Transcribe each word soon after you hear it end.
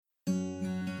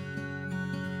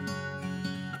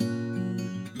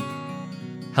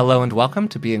Hello and welcome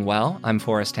to Being Well. I'm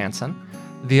Forrest Hansen.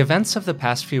 The events of the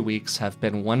past few weeks have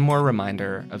been one more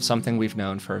reminder of something we've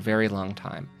known for a very long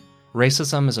time.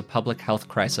 Racism is a public health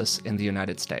crisis in the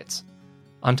United States.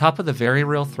 On top of the very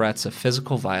real threats of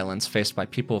physical violence faced by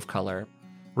people of color,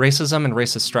 racism and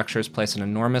racist structures place an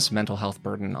enormous mental health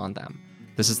burden on them.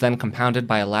 This is then compounded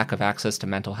by a lack of access to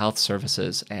mental health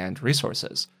services and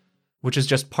resources, which is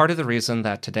just part of the reason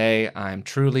that today I'm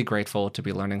truly grateful to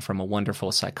be learning from a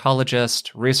wonderful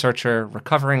psychologist, researcher,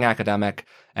 recovering academic,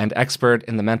 and expert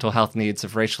in the mental health needs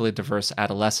of racially diverse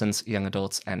adolescents, young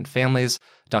adults, and families,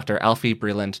 Dr. Alfiee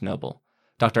Breland-Noble.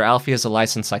 Dr. Alfiee is a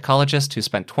licensed psychologist who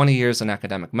spent 20 years in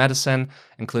academic medicine,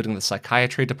 including the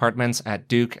psychiatry departments at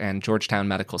Duke and Georgetown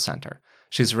Medical Center.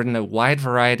 She's written a wide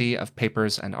variety of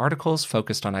papers and articles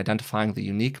focused on identifying the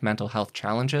unique mental health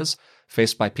challenges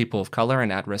faced by people of color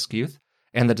and at-risk youth,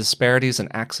 and the disparities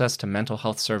in access to mental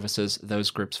health services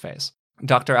those groups face.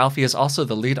 Dr. Alfiee is also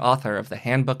the lead author of the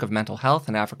Handbook of Mental Health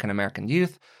in African American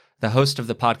Youth, the host of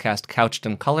the podcast Couched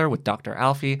in Color with Dr.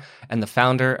 Alfiee, and the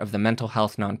founder of the mental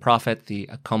health nonprofit, the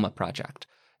Acoma Project.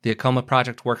 The Acoma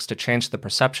Project works to change the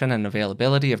perception and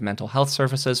availability of mental health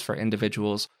services for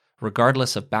individuals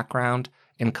regardless of background,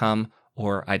 income,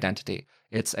 or identity.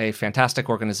 It's a fantastic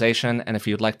organization, and if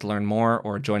you'd like to learn more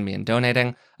or join me in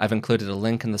donating, I've included a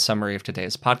link in the summary of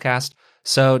today's podcast.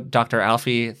 So, Dr.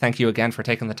 Alfiee, thank you again for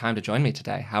taking the time to join me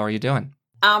today. How are you doing?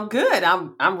 I'm good.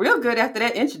 I'm real good after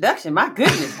that introduction. My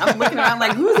goodness. I'm looking around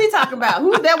like, who's he talking about?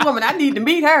 Who's that woman? I need to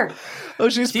meet her. Oh,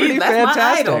 she's pretty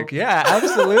fantastic. Yeah,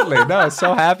 absolutely. No,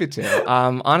 so happy to.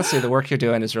 Honestly, the work you're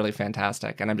doing is really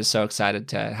fantastic, and I'm just so excited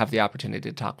to have the opportunity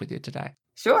to talk with you today.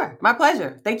 Sure. My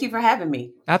pleasure. Thank you for having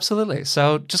me. Absolutely.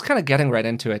 So just kind of getting right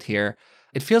into it here,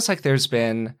 it feels like there's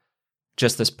been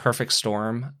just this perfect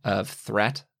storm of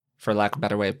threat, for lack of a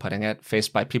better way of putting it,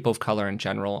 faced by people of color in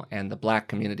general and the Black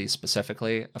community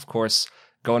specifically. Of course,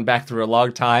 going back through a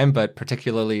long time, but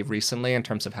particularly recently in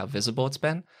terms of how visible it's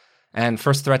been. And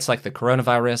first threats like the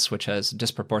coronavirus, which has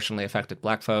disproportionately affected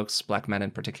Black folks, Black men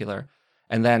in particular,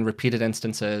 and then repeated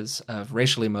instances of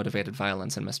racially motivated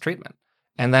violence and mistreatment.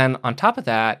 And then on top of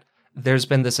that, there's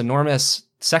been this enormous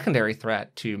secondary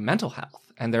threat to mental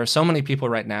health. And there are so many people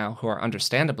right now who are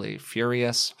understandably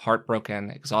furious, heartbroken,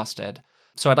 exhausted.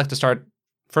 So I'd like to start,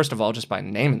 first of all, just by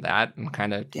naming that and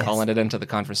kind of calling it into the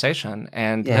conversation.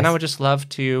 And then I would just love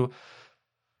to,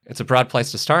 it's a broad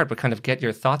place to start, but kind of get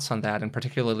your thoughts on that, and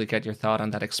particularly get your thought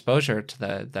on that exposure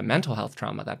to the mental health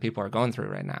trauma that people are going through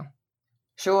right now.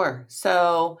 Sure.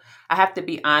 So I have to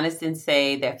be honest and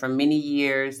say that for many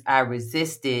years, I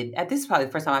resisted, this is probably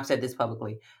the first time I've said this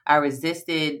publicly, I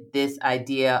resisted this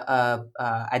idea of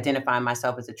identifying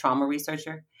myself as a trauma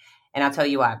researcher. And I'll tell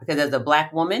you why. Because as a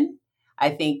Black woman, I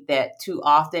think that too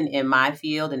often in my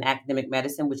field, in academic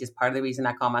medicine, which is part of the reason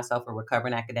I call myself a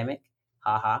recovering academic,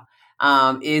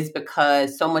 is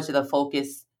because so much of the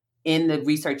focus in the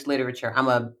research literature, I'm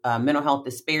a mental health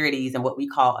disparities and what we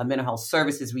call a mental health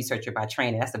services researcher by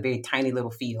training. That's a very tiny little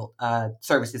field,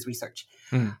 services research.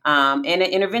 And an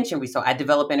intervention research. I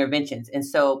develop interventions. And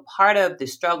so part of the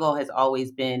struggle has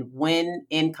always been when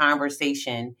in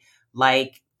conversation,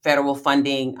 like federal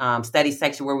funding, study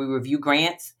section where we review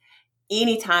grants,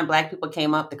 anytime Black people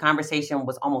came up, the conversation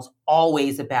was almost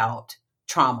always about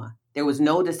trauma. There was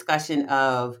no discussion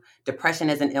of depression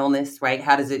as an illness, right?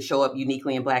 How does it show up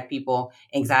uniquely in Black people?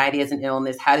 Anxiety as an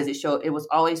illness. How does it show? It was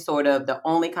always sort of the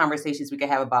only conversations we could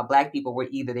have about Black people were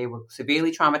either they were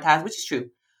severely traumatized, which is true,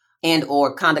 and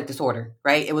or conduct disorder,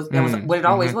 right? It was what it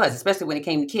always was, especially when it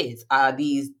came to kids,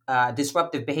 these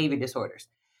disruptive behavior disorders.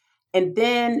 And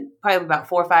then probably about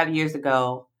 4 or 5 years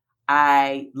ago,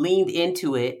 I leaned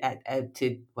into it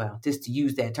just to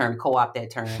use that term, co-opt that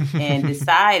term, and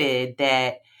decided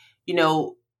that,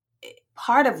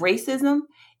 part of racism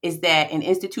is that an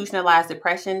institutionalized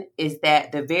oppression is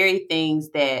that the very things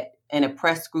that an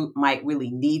oppressed group might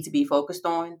really need to be focused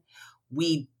on,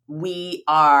 we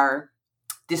are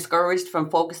discouraged from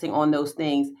focusing on those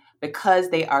things because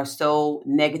they are so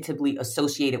negatively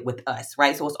associated with us,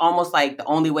 right? So it's almost like the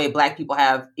only way Black people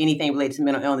have anything related to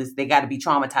mental illness, they got to be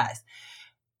traumatized.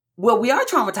 Well, we are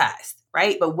traumatized,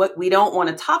 right? But what we don't want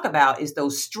to talk about is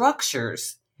those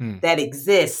structures that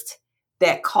exist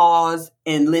that cause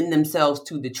and lend themselves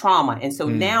to the trauma. And so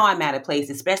now I'm at a place,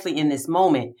 especially in this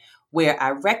moment, where I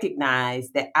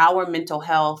recognize that our mental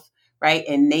health, right,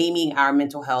 and naming our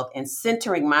mental health and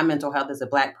centering my mental health as a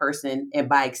Black person, and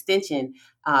by extension,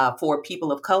 for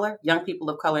people of color, young people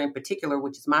of color in particular,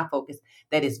 which is my focus,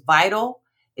 that is vital,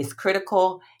 is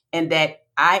critical, and that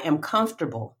I am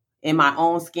comfortable in my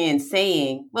own skin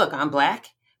saying, look, I'm Black,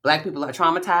 Black people are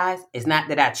traumatized. It's not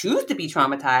that I choose to be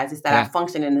traumatized. It's that I Yeah.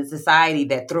 function in a society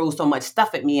that throws so much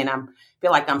stuff at me, and I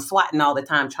feel like I'm swatting all the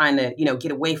time trying to,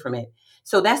 get away from it.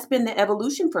 So that's been the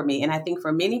evolution for me. And I think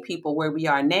for many people where we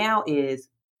are now is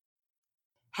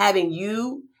having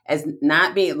you as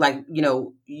not being like,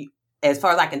 as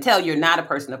far as I can tell, you're not a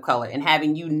person of color, and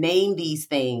having you name these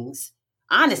things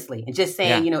honestly and just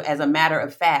saying, Yeah. as a matter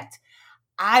of fact,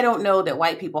 I don't know that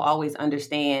white people always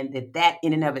understand that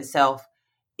in and of itself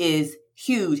is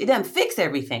huge. It doesn't fix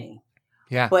everything,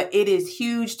 Yeah. but it is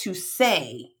huge to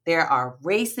say there are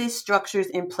racist structures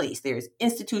in place. There's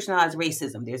institutionalized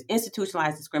racism. There's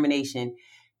institutionalized discrimination.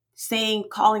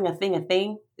 Calling a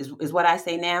thing is what I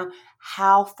say now.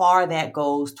 How far that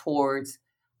goes towards,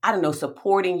 I don't know,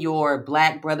 supporting your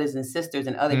Black brothers and sisters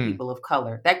and other people of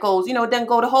color. That goes, it doesn't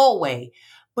go the whole way,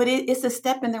 but it's a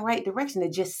step in the right direction to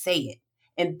just say it.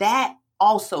 And that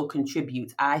also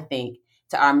contributes, I think,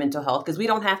 to our mental health, because we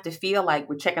don't have to feel like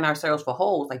we're checking ourselves for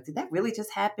holes. Like, did that really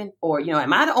just happen? Or,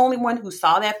 am I the only one who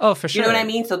saw that? Oh, for sure. You know what I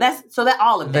mean? So that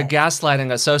all of the that. The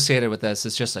gaslighting associated with this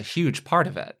is just a huge part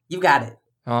of it. You got it.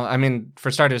 Well, I mean, for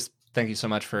starters, thank you so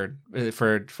much for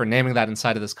naming that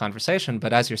inside of this conversation.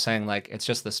 But as you're saying, like, it's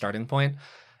just the starting point.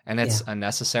 And it's a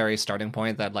necessary starting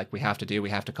point that, like, we have to do.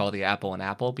 We have to call the apple an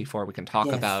apple before we can talk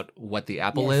about what the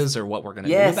apple is or what we're going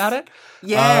to do about it.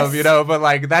 Yes. But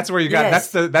like, that's where you got, that's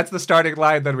the starting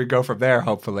line. Then we go from there,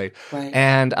 hopefully. Right.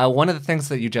 And one of the things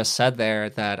that you just said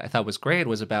there that I thought was great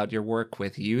was about your work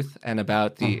with youth and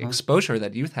about the exposure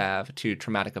that youth have to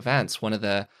traumatic events. One of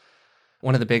the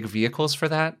big vehicles for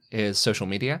that is social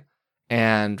media.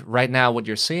 And right now what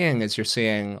you're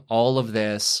seeing all of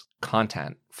this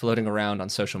content floating around on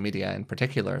social media, in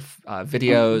particular,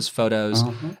 videos, photos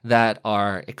that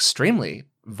are extremely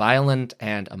violent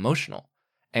and emotional.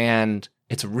 And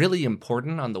it's really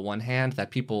important on the one hand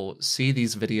that people see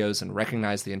these videos and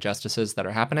recognize the injustices that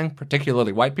are happening,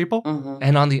 particularly white people.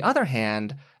 And on the other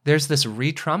hand, there's this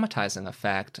re-traumatizing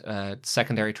effect,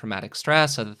 secondary traumatic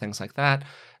stress, other things like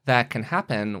that can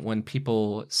happen when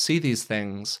people see these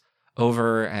things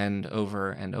over and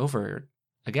over and over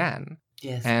again.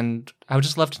 Yes. And I would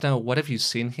just love to know, what have you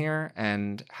seen here,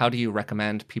 and how do you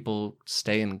recommend people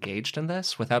stay engaged in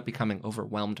this without becoming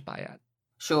overwhelmed by it?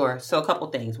 Sure. So a couple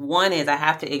things. One is I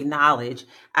have to acknowledge,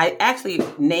 I actually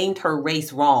named her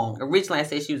race wrong. Originally, I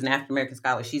said she was an African-American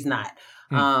scholar. She's not.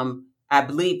 I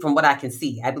believe, from what I can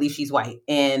see, I believe she's white.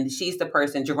 And she's the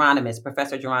person,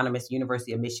 Professor Geronimus,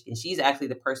 University of Michigan. She's actually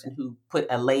the person who put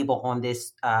a label on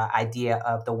this idea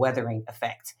of the weathering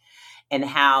effect, and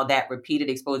how that repeated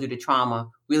exposure to trauma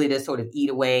really does sort of eat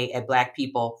away at Black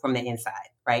people from the inside,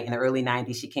 right? In the early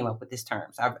 90s, she came up with this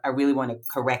term. So I really want to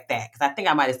correct that, because I think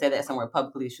I might have said that somewhere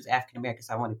publicly. She was African-American,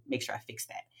 so I want to make sure I fix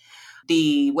that.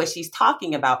 What she's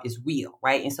talking about is real,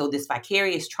 right? And so this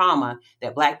vicarious trauma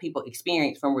that Black people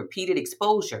experience from repeated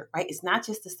exposure, right? It's not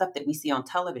just the stuff that we see on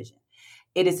television.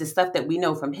 It is the stuff that we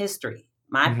know from history.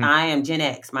 I am Gen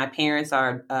X. My parents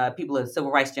are people of the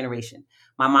civil rights generation.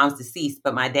 My mom's deceased,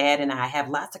 but my dad and I have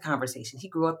lots of conversations. He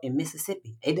grew up in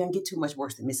Mississippi. It doesn't get too much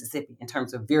worse than Mississippi in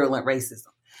terms of virulent racism.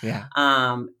 Yeah.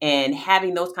 And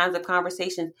having those kinds of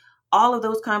conversations, all of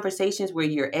those conversations where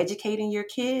you're educating your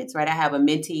kids, right? I have a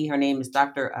mentee. Her name is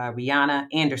Dr. Rihanna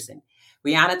Anderson.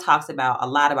 Rihanna talks a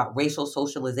lot about racial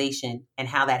socialization and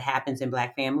how that happens in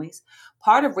Black families.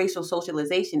 Part of racial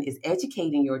socialization is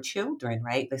educating your children,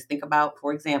 right? Let's think about,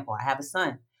 for example, I have a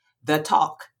son, the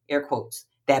talk, air quotes,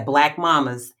 that Black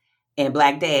mamas and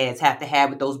Black dads have to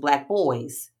have with those Black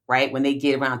boys, right? When they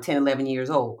get around 10, 11 years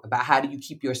old, about how do you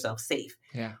keep yourself safe?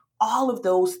 Yeah. All of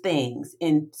those things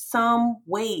in some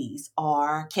ways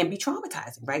can be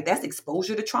traumatizing, right? That's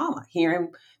exposure to trauma, hearing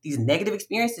these negative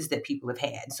experiences that people have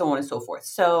had, so on and so forth.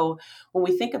 So when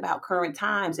we think about current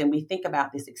times and we think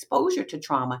about this exposure to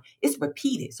trauma, it's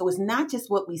repeated. So it's not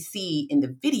just what we see in the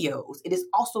videos. It is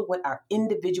also what our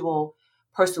individual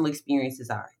personal experiences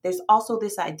are. There's also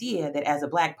this idea that as a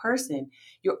Black person,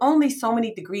 you're only so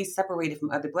many degrees separated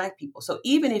from other Black people. So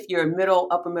even if you're a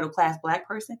upper middle class Black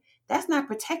person, that's not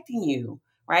protecting you,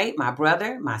 right? My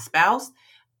brother, my spouse,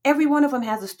 every one of them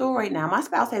has a story now. My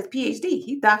spouse has a PhD.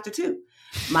 He's a doctor too.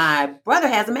 My brother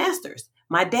has a master's.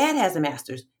 My dad has a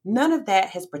master's. None of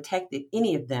that has protected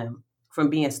any of them from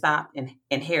being stopped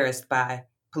and harassed by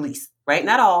police, right?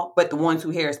 Not all, but the ones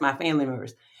who harass my family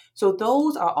members. So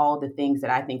those are all the things that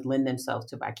I think lend themselves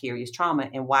to vicarious trauma,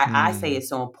 and why I say it's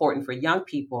so important for young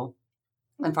people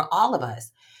and for all of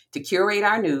us to curate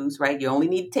our news, right? You only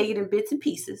need to take it in bits and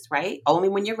pieces, right? Only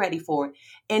when you're ready for it,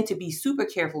 and to be super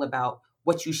careful about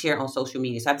what you share on social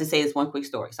media. So I have to say this one quick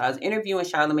story. So I was interviewing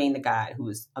Charlemagne the God, who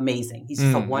is amazing. He's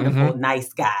just a wonderful,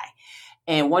 nice guy.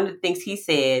 And one of the things he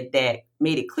said that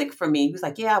made it click for me, he was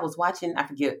like, yeah, I was watching, I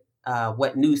forget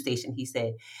what news station he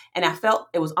said. And I felt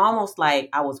it was almost like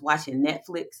I was watching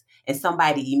Netflix and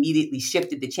somebody immediately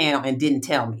shifted the channel and didn't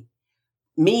tell me.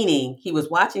 Meaning he was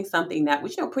watching something that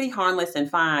was, pretty harmless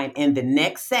and fine. And the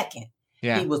next second,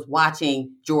 he was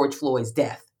watching George Floyd's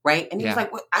death, right? And he was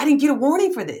like, well, I didn't get a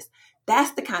warning for this.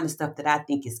 That's the kind of stuff that I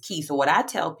think is key. So what I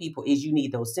tell people is you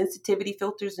need those sensitivity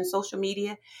filters in social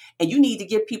media, and you need to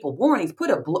give people warnings. Put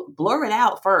blur it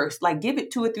out first, like give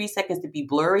it 2 or 3 seconds to be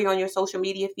blurry on your social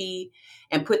media feed,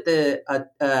 and put the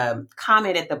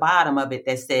comment at the bottom of it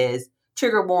that says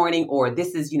trigger warning, or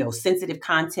this is, sensitive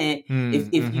content.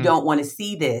 If you don't want to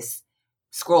see this,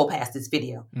 scroll past this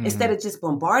video instead of just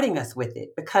bombarding us with it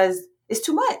because it's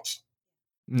too much.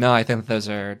 No, I think those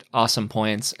are awesome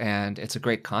points, and it's a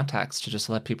great context to just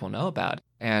let people know about.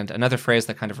 And another phrase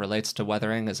that kind of relates to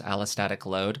weathering is allostatic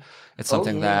load. It's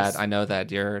something that I know that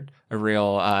you're a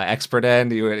real expert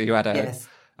in. You had a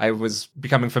I was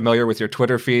becoming familiar with your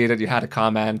Twitter feed, and you had a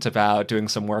comment about doing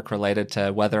some work related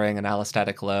to weathering and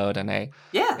allostatic load, and a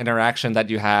interaction that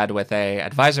you had with a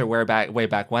advisor way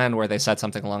back when, where they said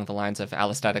something along the lines of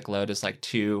allostatic load is like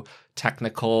too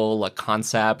technical a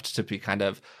concept to be kind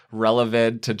of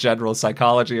relevant to general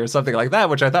psychology or something like that,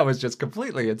 which I thought was just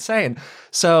completely insane.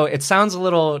 So it sounds a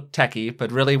little techie,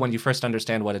 but really when you first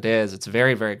understand what it is, it's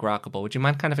very, very grokkable. Would you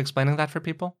mind kind of explaining that for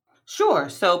people? Sure.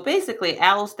 So basically,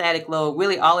 allostatic load,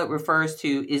 really all it refers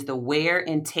to is the wear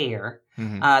and tear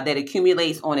that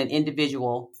accumulates on an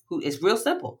individual who is real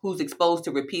simple, who's exposed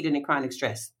to repeated and chronic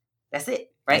stress. That's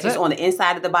it, right? It's on the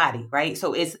inside of the body, right?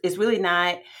 So it's really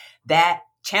not that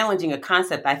challenging a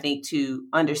concept, I think, to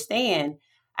understand.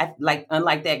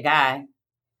 Unlike that guy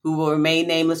who will remain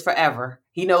nameless forever,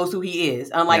 he knows who he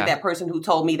is. Unlike that person who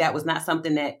told me that was not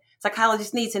something that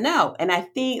psychologists need to know. And I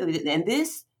think, and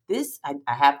this I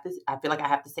feel like I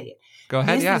have to say it. Go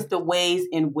ahead. This is the ways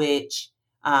in which,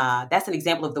 that's an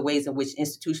example of the ways in which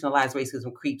institutionalized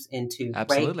racism creeps into,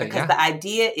 Absolutely, right? Because the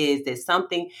idea is that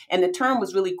something, and the term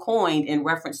was really coined in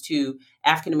reference to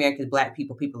African Americans, Black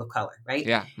people, people of color, right?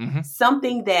 Yeah. Mm-hmm.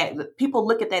 Something that people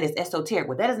look at that as esoteric.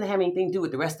 Well, that doesn't have anything to do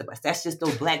with the rest of us. That's just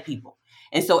those Black people.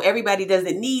 And so everybody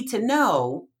doesn't need to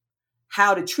know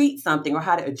how to treat something or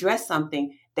how to address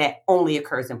something that only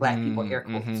occurs in Black people, air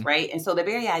quotes, right? And so the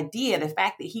very idea, the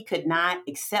fact that he could not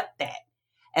accept that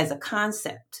as a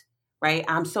concept, right?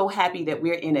 I'm so happy that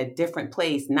we're in a different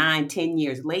place 9-10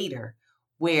 years later,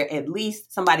 where at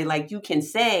least somebody like you can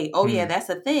say, oh yeah, that's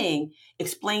a thing.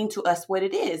 Explain to us what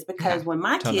it is. Because when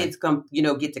my kids come,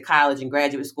 get to college and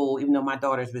graduate school, even though my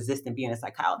daughter's resisting being a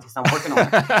psychologist, I'm working on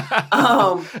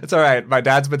it. It's all right. My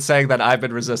dad's been saying that I've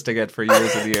been resisting it for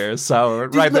years and years. So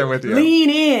right there with you. Lean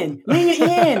in,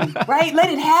 right? Let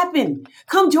it happen.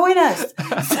 Come join us.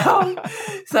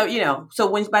 So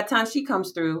when by the time she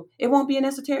comes through, it won't be an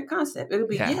esoteric concept. It'll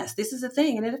be, yes, this is a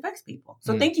thing and it affects people.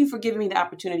 So thank you for giving me the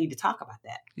opportunity to talk about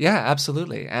that. Yeah,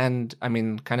 absolutely. And I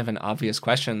mean, kind of an obvious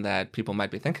question that people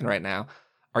might be thinking right now,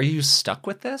 are you stuck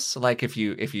with this? Like if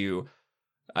you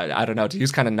I don't know, to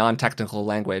use kind of non-technical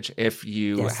language, if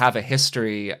you have a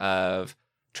history of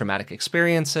traumatic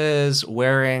experiences,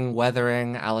 weathering,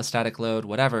 allostatic load,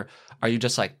 whatever, are you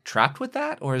just like trapped with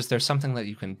that? Or is there something that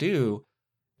you can do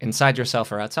inside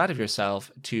yourself or outside of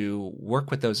yourself to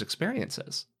work with those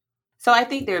experiences? So I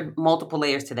think there are multiple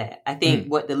layers to that. I think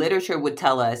what the literature would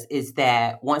tell us is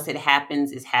that once it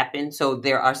happens, it's happened. So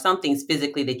there are some things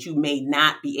physically that you may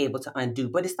not be able to undo,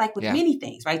 but it's like with many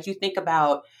things, right? You think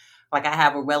about, like I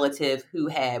have a relative who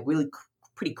had really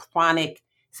pretty chronic,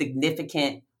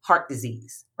 significant heart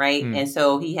disease, right? And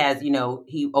so he has,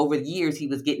 he over the years, he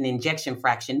was getting injection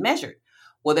fraction measured.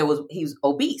 Well, he was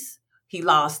obese. He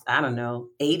lost,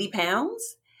 80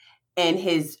 pounds. And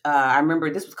I remember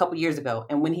this was a couple years ago.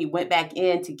 And when he went back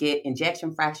in to get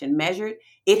injection fraction measured,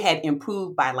 it had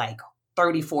improved by like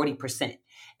 30-40%.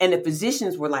 And the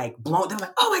physicians were like blown. They're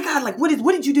like, oh my God, like what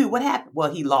did you do? What happened?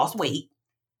 Well, he lost weight,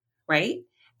 right?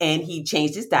 And he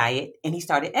changed his diet and he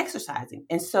started exercising.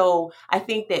 And so I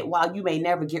think that while you may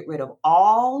never get rid of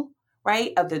all,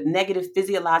 right, of the negative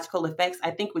physiological effects,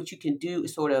 I think what you can do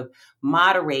is sort of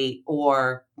moderate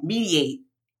or mediate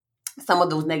some of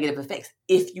those negative effects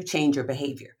if you change your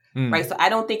behavior, right? So I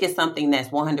don't think it's something that's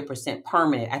 100%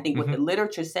 permanent. I think what the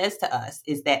literature says to us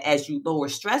is that as you lower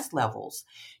stress levels,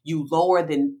 you lower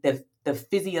the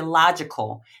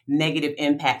physiological negative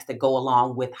impacts that go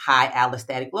along with high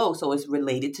allostatic load. So it's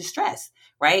related to stress,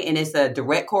 right? And it's a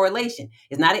direct correlation.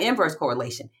 It's not an inverse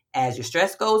correlation. As your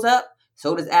stress goes up,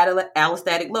 so does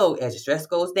allostatic load. As your stress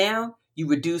goes down, you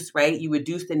reduce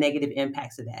the negative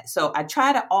impacts of that. So I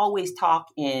try to always talk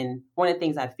in, one of the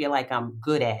things I feel like I'm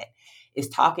good at is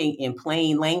talking in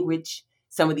plain language,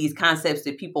 some of these concepts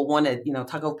that people want to,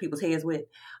 talk over people's heads with.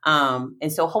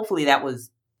 And so hopefully that was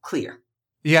clear.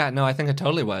 Yeah, no, I think it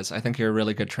totally was. I think you're a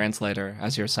really good translator,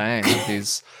 as you're saying, of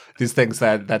these things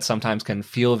that sometimes can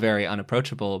feel very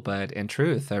unapproachable, but in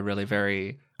truth are really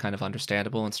very kind of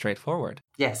understandable and straightforward.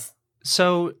 Yes.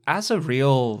 So as a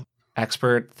real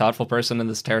expert, thoughtful person in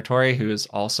this territory who's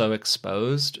also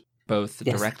exposed both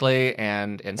directly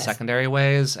and in secondary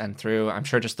ways and through, I'm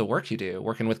sure, just the work you do,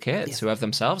 working with kids who have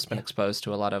themselves been exposed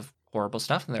to a lot of horrible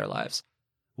stuff in their lives.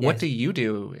 What do you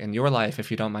do in your life, if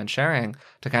you don't mind sharing,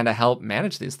 to kind of help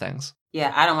manage these things?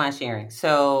 Yeah, I don't mind sharing.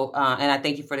 So, and I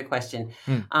thank you for the question.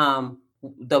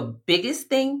 The biggest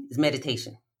thing is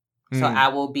meditation. So I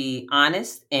will be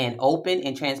honest and open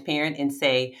and transparent and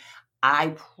say,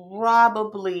 I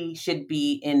probably should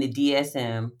be in the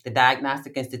DSM, the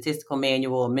Diagnostic and Statistical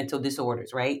Manual of Mental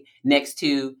Disorders, right? Next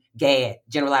to GAD,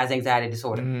 Generalized Anxiety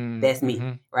Disorder. That's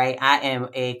me, right? I am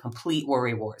a complete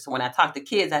worry wart. So when I talk to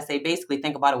kids, I say, basically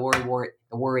think about a worry wart.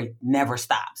 The worry never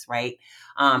stops, right?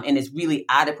 And it's really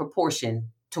out of proportion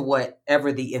to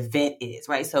whatever the event is,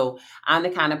 right? So I'm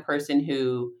the kind of person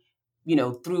who,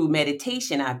 through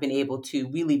meditation, I've been able to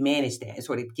really manage that and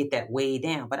sort of get that way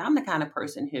down. But I'm the kind of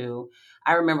person who,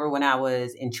 I remember when I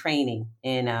was in training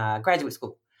in graduate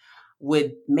school,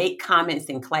 would make comments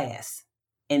in class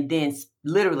and then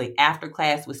literally after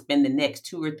class would spend the next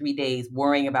 2 or 3 days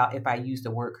worrying about if I used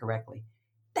the word correctly.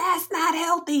 That's not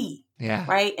healthy. Yeah.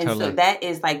 Right. And totally. so that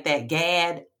is like that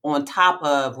GAD on top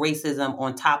of racism,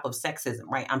 on top of sexism.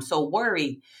 Right. I'm so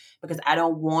worried because I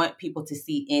don't want people to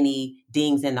see any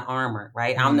dings in the armor,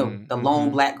 right? I'm the lone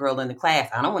Black girl in the class.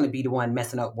 I don't want to be the one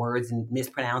messing up words and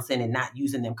mispronouncing and not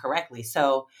using them correctly.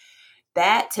 So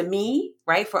that, to me,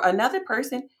 right, for another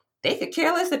person, they could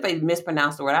care less if they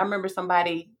mispronounce the word. I remember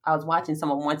I was watching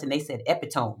someone once and they said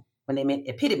epitome when they meant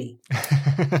epitome.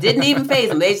 Didn't even faze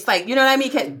them. They just like, you know what I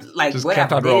mean? Just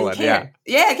kept on rolling, yeah,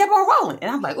 it kept on rolling. And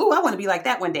I'm like, ooh, I want to be like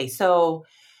that one day. So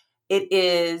it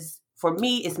is... For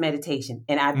me, it's meditation.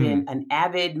 And I've been an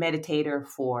avid meditator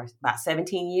for about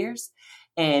 17 years.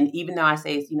 And even though I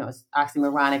say it's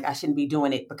oxymoronic, I shouldn't be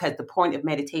doing it because the point of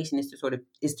meditation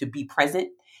is to be present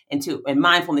and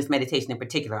mindfulness meditation in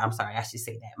particular. I'm sorry, I should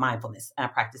say that. Mindfulness. I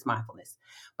practice mindfulness.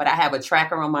 But I have a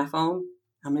tracker on my phone,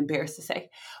 I'm embarrassed to say,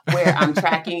 where I'm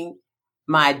tracking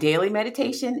my daily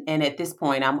meditation. And at this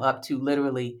point, I'm up to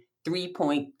literally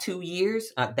 3.2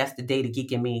 years. That's the data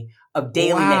geek in me of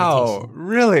daily meditation.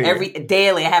 Really?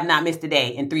 Daily. I have not missed a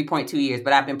day in 3.2 years,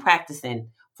 but I've been practicing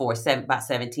for about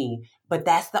 17. But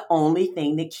that's the only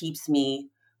thing that keeps me,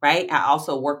 right? I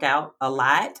also work out a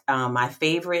lot. My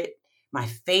favorite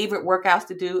workouts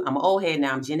to do, I'm an old head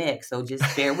now, I'm Gen X, so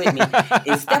just bear with me,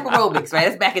 is step aerobics, right?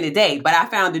 That's back in the day. But I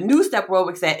found the new step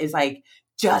aerobics that is like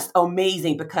just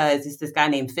amazing because it's this guy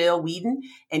named Phil Whedon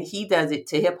and he does it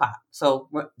to hip hop. So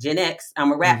Gen X,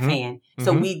 I'm a rap fan.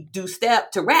 So we do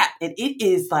step to rap and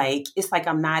it's like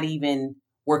I'm not even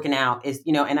working out,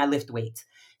 and I lift weights.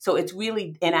 So it's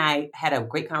really, and I had a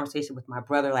great conversation with my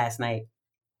brother last night,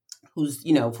 who's,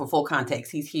 for full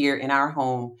context, he's here in our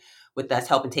home with us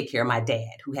helping take care of my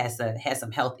dad, who has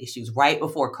some health issues right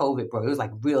before COVID, bro. It was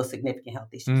like real significant health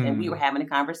issues. And we were having a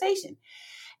conversation.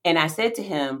 And I said to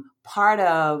him, part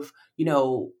of,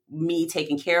 me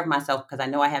taking care of myself, because I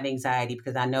know I have anxiety,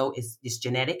 because I know it's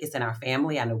genetic, it's in our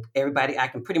family. I know everybody, I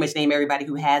can pretty much name everybody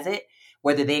who has it,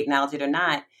 whether they acknowledge it or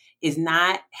not, is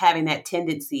not having that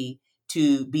tendency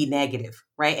to be negative,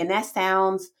 right? And that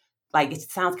sounds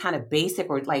kind of basic,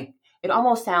 or like, it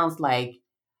almost sounds like,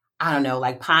 I don't know,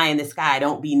 like pie in the sky,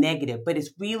 don't be negative. But it's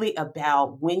really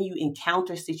about when you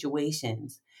encounter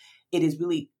situations, it is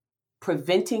really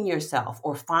preventing yourself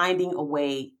or finding a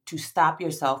way to stop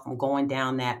yourself from going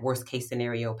down that worst case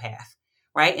scenario path,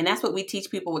 right? And that's what we teach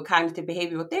people with cognitive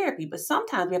behavioral therapy. But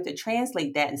sometimes we have to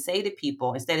translate that and say to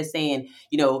people, instead of saying,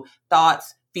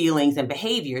 thoughts, feelings, and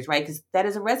behaviors, right? Because that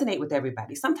doesn't resonate with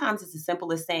everybody. Sometimes it's as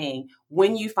simple as saying,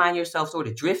 when you find yourself sort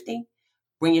of drifting,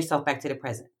 bring yourself back to the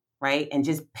present, right? And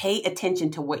just pay attention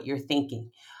to what you're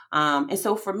thinking. And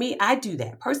so for me, I do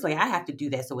that. Personally, I have to do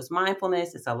that. So it's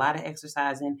mindfulness, it's a lot of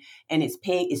exercising, and it's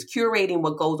curating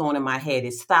what goes on in my head.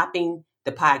 It's stopping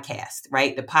the podcast,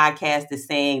 right? The podcast is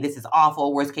saying, this is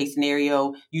awful, worst case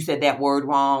scenario. You said that word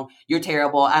wrong. You're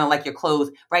terrible. I don't like your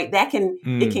clothes, right?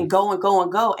 It can go and go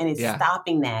and go. And it's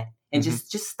stopping that and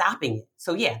just stopping it.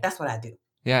 So yeah, that's what I do.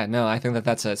 Yeah, no, I think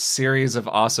that's a series of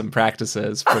awesome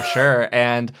practices for sure.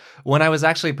 And when I was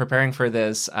actually preparing for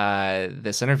this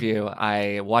interview,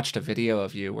 I watched a video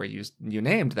of you where you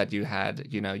named that you had,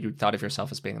 you thought of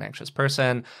yourself as being an anxious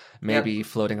person, maybe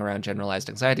floating around generalized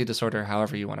anxiety disorder,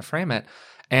 however you want to frame it.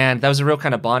 And that was a real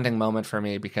kind of bonding moment for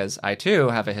me because I too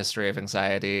have a history of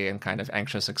anxiety and kind of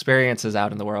anxious experiences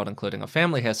out in the world, including a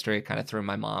family history kind of through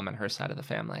my mom and her side of the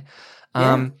family.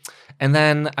 Yeah. And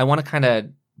then I want to kind of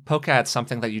poke at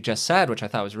something that you just said, which I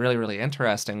thought was really, really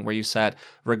interesting, where you said,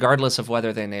 regardless of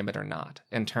whether they name it or not,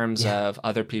 in terms of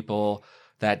other people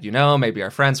that you know, maybe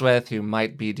are friends with, who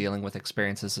might be dealing with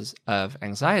experiences of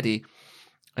anxiety.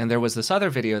 And there was this other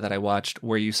video that I watched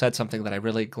where you said something that I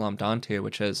really glommed onto,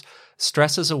 which is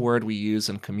stress is a word we use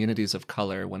in communities of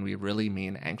color when we really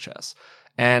mean anxious.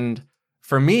 And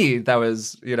for me, that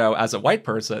was, as a white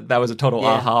person, that was a total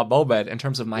aha moment in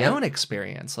terms of my own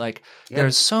experience. Like,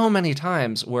 there's so many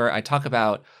times where I talk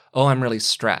about, oh, I'm really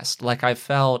stressed. Like, I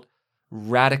felt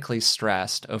radically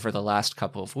stressed over the last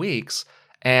couple of weeks.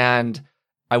 And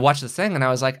I watched the thing and I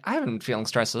was like, I haven't been feeling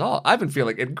stressed at all. I've been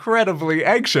feeling incredibly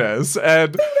anxious.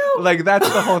 And like, that's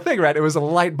the whole thing, right? It was a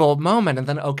light bulb moment. And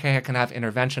then, okay, I can have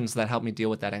interventions that help me deal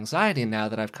with that anxiety now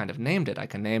that I've kind of named it. I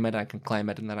can name it, I can claim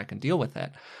it, and then I can deal with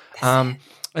it. And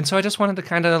so I just wanted to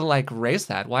kind of like raise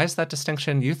that. Why is that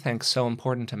distinction you think so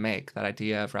important to make? That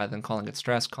idea of rather than calling it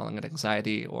stress, calling it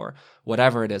anxiety or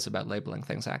whatever it is about labeling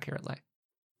things accurately.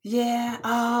 Yeah.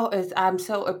 Oh, I'm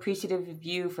so appreciative of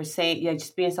you for saying,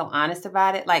 just being so honest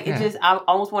about it. Like, I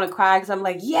almost want to cry because I'm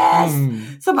like,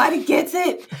 yes, somebody gets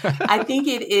it. I think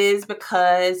it is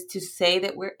because to say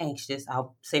that we're anxious,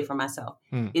 I'll say for myself,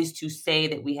 is to say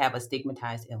that we have a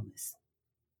stigmatized illness.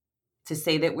 To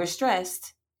say that we're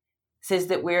stressed says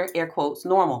that we're, air quotes,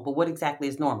 normal. But what exactly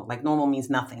is normal? Like, normal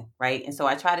means nothing, right? And so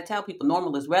I try to tell people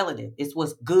normal is relative. It's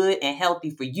what's good and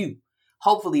healthy for you.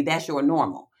 Hopefully that's your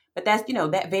normal. But that's,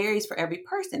 that varies for every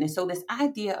person. And so this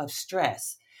idea of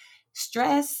stress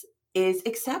is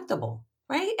acceptable,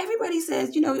 right? Everybody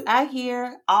says, I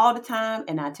hear all the time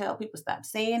and I tell people stop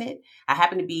saying it. I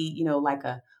happen to be, like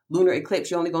a lunar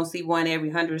eclipse. You're only going to see one every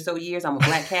 100 or so years. I'm a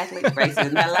Black Catholic, right? So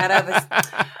there's not a lot of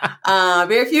us.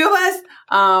 Very few of us.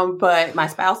 But my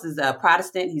spouse is a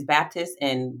Protestant. He's Baptist,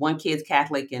 and one kid's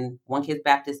Catholic and one kid's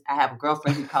Baptist. I have a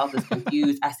girlfriend who calls us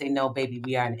confused. I say, no, baby,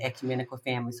 we are an ecumenical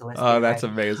family. So let's get it that's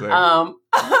right. Amazing.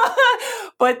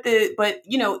 But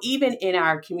even in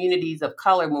our communities of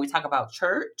color, when we talk about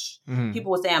church,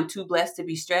 people will say, I'm too blessed to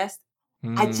be stressed.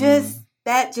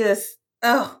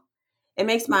 It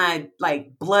makes my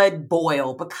blood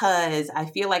boil because I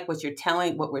feel like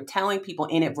what we're telling people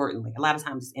inadvertently, a lot of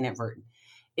times it's inadvertent,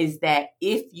 is that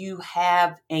if you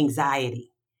have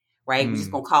anxiety, right? We're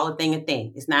just going to call a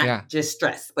thing. It's not just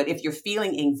stress. But if you're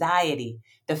feeling anxiety,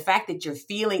 the fact that you're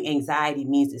feeling anxiety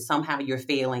means that somehow you're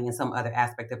failing in some other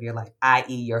aspect of your life,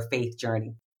 i.e. your faith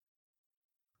journey.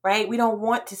 Right? We don't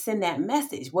want to send that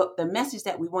message. What the message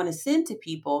that we want to send to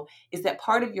people is that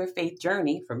part of your faith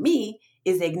journey, for me,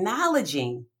 is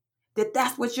acknowledging that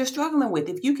that's what you're struggling with.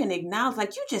 If you can acknowledge,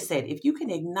 like you just said, if you can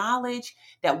acknowledge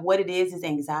that what it is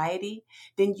anxiety,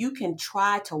 then you can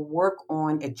try to work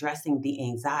on addressing the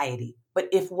anxiety. But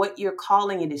if what you're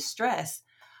calling it is stress,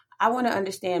 I want to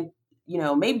understand,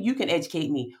 maybe you can educate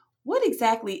me. What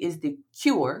exactly is the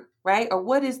cure, right? Or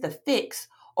what is the fix?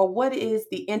 Or what is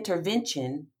the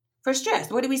intervention for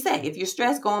stress? What do we say? If you're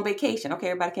stressed, go on vacation. Okay,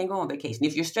 everybody can't go on vacation.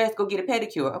 If you're stressed, go get a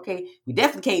pedicure. Okay, we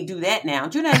definitely can't do that now.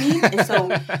 Do you know what I mean? And so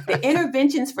the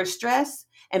interventions for stress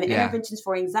and the interventions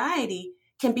for anxiety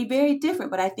can be very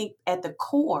different. But I think at the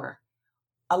core,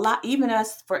 a lot, even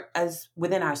us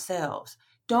within ourselves,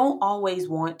 don't always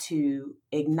want to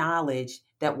acknowledge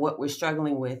that what we're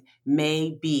struggling with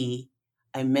may be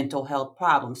a mental health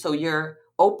problem. So your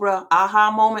Oprah aha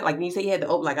moment, like when you say you had the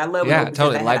Oprah, like I love when Oprah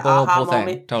totally. says Light bulb, aha whole moment.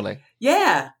 thing. Totally.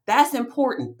 Yeah, that's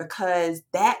important because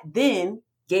that then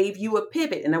gave you a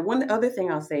pivot. And then one other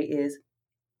thing I'll say is,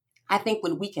 I think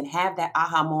when we can have that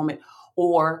aha moment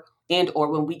or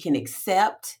when we can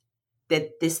accept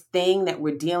that this thing that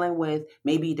we're dealing with,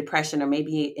 maybe depression or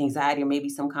maybe anxiety or maybe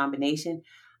some combination,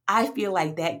 I feel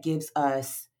like that gives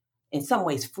us in some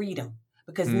ways freedom.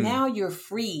 Because now you're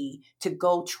free to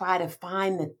go try to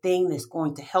find the thing that's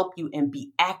going to help you and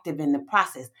be active in the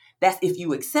process. That's if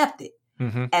you accept it,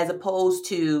 as opposed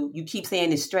to you keep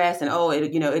saying it's stress and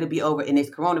it'll be over and it's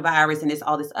coronavirus and it's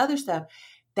all this other stuff.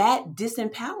 That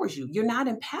disempowers you. You're not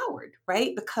empowered,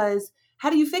 right? Because how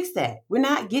do you fix that? We're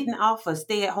not getting off of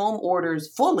stay-at-home orders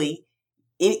fully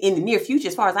in the near future,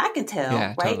 as far as I can tell,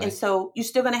 right? Totally. And so you're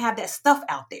still going to have that stuff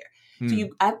out there. So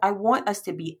I want us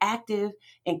to be active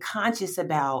and conscious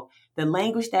about the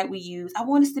language that we use. I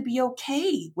want us to be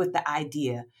okay with the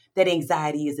idea that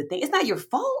anxiety is a thing. It's not your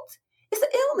fault. It's an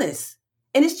illness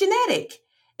and it's genetic.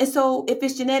 And so if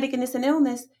it's genetic and it's an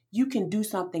illness, you can do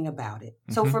something about it.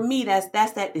 So for me, that's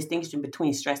that distinction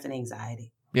between stress and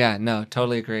anxiety. Yeah, no,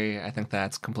 totally agree. I think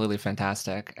that's completely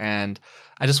fantastic. And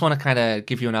I just want to kind of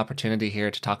give you an opportunity here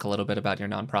to talk a little bit about your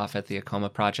nonprofit, the Acoma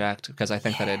Project, because I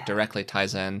think that it Yeah. directly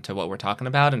ties into what we're talking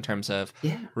about in terms of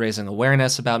Yeah. raising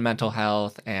awareness about mental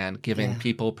health and giving Yeah.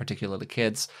 people, particularly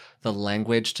kids, the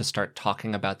language to start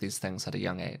talking about these things at a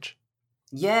young age.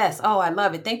 Yes. Oh, I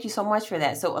love it. Thank you so much for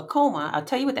that. So, ACOMA, I'll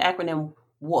tell you what the acronym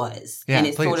was, and Yeah,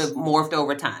 it's sort of please. morphed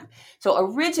over time. So,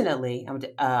 originally, I'm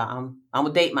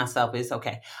gonna date myself. It's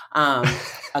okay.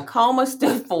 ACOMA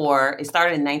stood for. It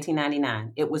started in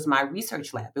 1999. It was my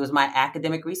research lab. It was my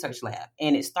academic research lab,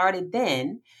 and it started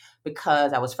then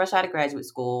because I was fresh out of graduate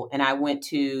school, and I went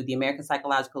to the American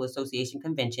Psychological Association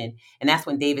convention, and that's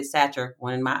when David Satcher,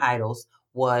 one of my idols,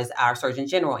 was our Surgeon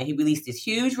General, and he released this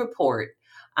huge report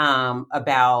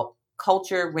about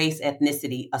culture, race,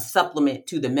 ethnicity, a supplement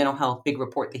to the mental health big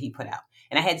report that he put out.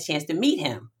 And I had a chance to meet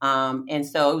him. And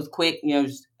so it was quick,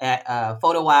 just a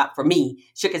photo op for me,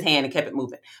 shook his hand and kept it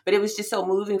moving. But it was just so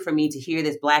moving for me to hear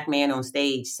this Black man on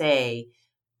stage say,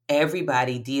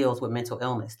 everybody deals with mental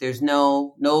illness. There's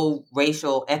no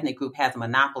racial ethnic group has a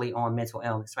monopoly on mental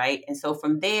illness, right? And so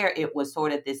from there, it was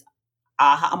sort of this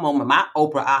aha moment. My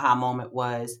Oprah aha moment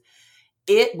was,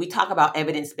 we talk about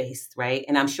evidence-based, right?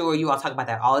 And I'm sure you all talk about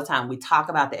that all the time. We talk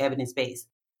about the evidence-based.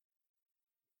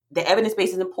 The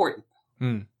evidence-based is important.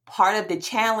 Mm. Part of the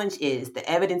challenge is the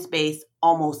evidence-based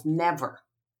almost never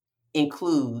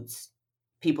includes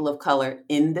people of color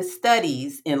in the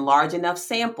studies in large enough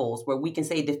samples where we can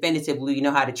say definitively, you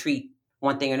know how to treat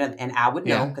one thing or another. And I would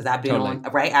know Yeah, because I've been totally.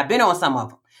 on, right? I've been on some of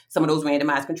them. Some of those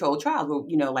randomized controlled trials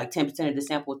where, like 10% of the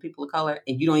sample was people of color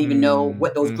and you don't even know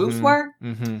what those groups were.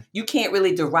 Mm-hmm. You can't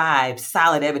really derive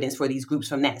solid evidence for these groups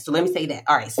from that. So let me say that.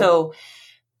 All right. So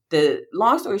the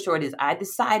long story short is I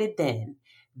decided then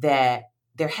that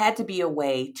there had to be a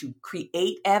way to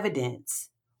create evidence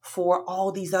for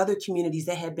all these other communities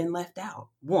that had been left out.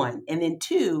 One. And then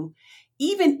two,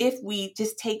 even if we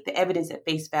just take the evidence at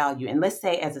face value, and let's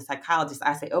say as a psychologist,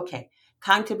 I say, okay,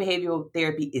 cognitive behavioral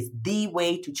therapy is the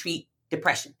way to treat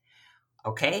depression.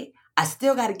 Okay. I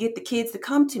still got to get the kids to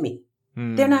come to me.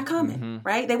 They're not coming,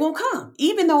 right? They won't come.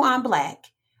 Even though I'm Black,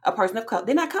 a person of color,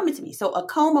 they're not coming to me. So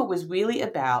ACOMA was really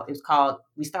about,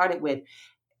 we started with,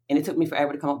 and it took me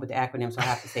forever to come up with the acronym, so I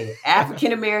have to say it,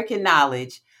 African American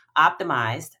Knowledge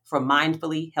Optimized for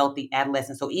Mindfully Healthy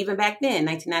Adolescents. So even back then,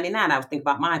 1999, I was thinking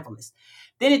about mindfulness.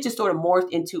 Then it just sort of morphed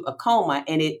into ACOMA,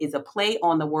 and it is a play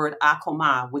on the word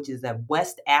Akoma, which is a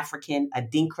West African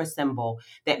Adinkra symbol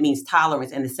that means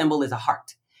tolerance, and the symbol is a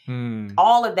heart.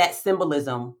 All of that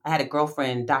symbolism. I had a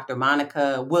girlfriend, Dr.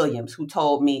 Monica Williams,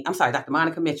 Dr.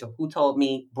 Monica Mitchell, who told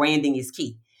me branding is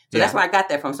key. So that's where I got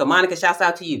that from. So Monica, shouts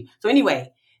out to you. So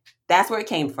anyway, that's where it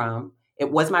came from. It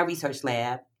was my research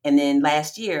lab. And then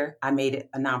last year, I made it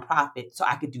a nonprofit so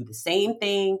I could do the same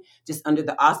thing, just under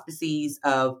the auspices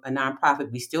of a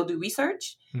nonprofit. We still do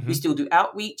research. We still do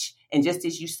outreach. And just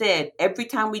as you said, every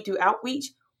time we do outreach,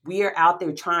 we are out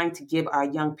there trying to give our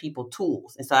young people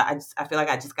tools. And so I feel like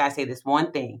I just got to say this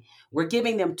one thing. We're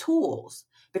giving them tools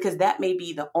because that may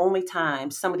be the only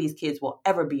time some of these kids will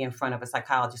ever be in front of a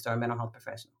psychologist or a mental health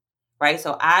professional, right?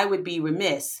 So I would be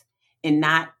remiss in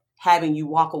not having you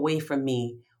walk away from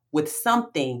me with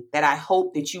something that I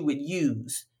hope that you would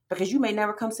use, because you may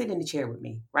never come sit in the chair with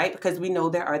me, right? Because we know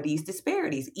there are these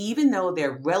disparities, even though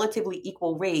they're relatively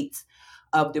equal rates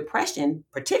of depression,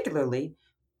 particularly.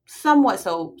 Somewhat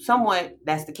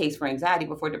that's the case for anxiety,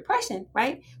 but for depression,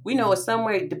 right? We know it's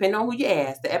somewhere, depending on who you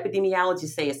ask, the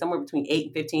epidemiologists say it's somewhere between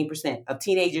 8 and 15% of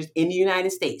teenagers in the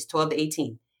United States, 12 to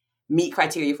 18, meet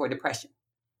criteria for depression.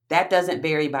 That doesn't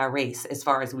vary by race as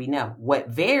far as we know. What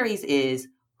varies is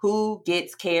who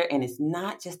gets care, and it's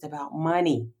not just about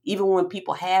money. Even when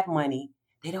people have money,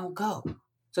 they don't go.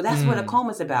 So that's what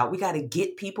ACOMA is about. We got to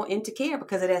get people into care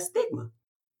because of that stigma.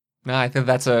 No, I think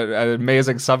that's an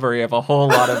amazing summary of a whole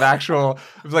lot of actual,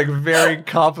 very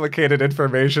complicated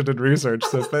information and research.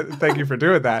 So thank you for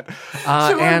doing that.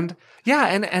 Sure. And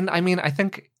I mean, I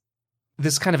think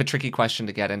this is kind of a tricky question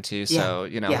to get into. So,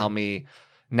 help me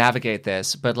navigate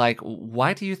this. But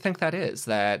why do you think that is,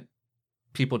 that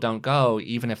people don't go,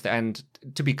 even if and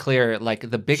to be clear,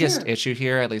 the biggest issue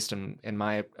here, at least in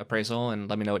my appraisal, and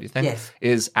let me know what you think,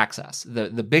 is access. The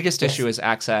biggest issue is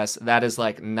access. That is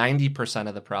 90%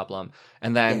 of the problem.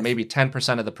 And then maybe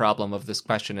 10% of the problem of this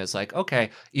question is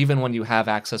okay, even when you have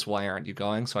access, why aren't you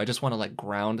going? So I just want to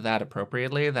ground that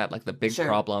appropriately, that the big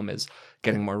problem is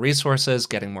getting more resources,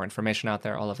 getting more information out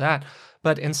there, all of that.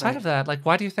 But inside of that,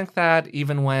 why do you think that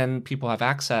even when people have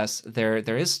access, there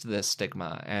is this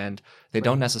stigma and they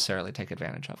don't necessarily take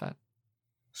advantage of it?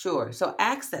 Sure. So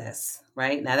access,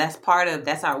 right? Now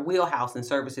that's our wheelhouse in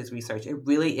services research. It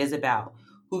really is about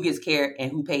who gets care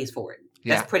and who pays for it.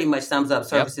 That's Yeah. pretty much sums up Yep.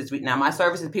 services. Now my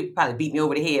services people probably beat me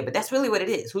over the head, but that's really what it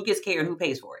is. Who gets care and who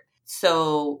pays for it.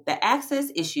 So the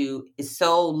access issue is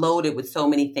so loaded with so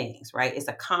many things, right? It's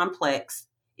a complex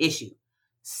issue.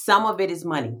 Some of it is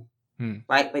money.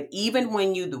 Right. But even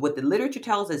when what the literature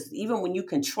tells us, even when you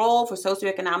control for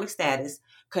socioeconomic status,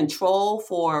 control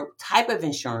for type of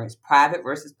insurance, private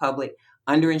versus public,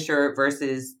 underinsured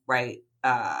versus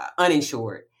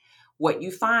uninsured, what you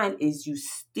find is you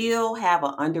still have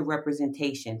an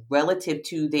underrepresentation relative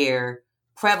to their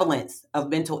prevalence of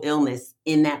mental illness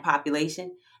in that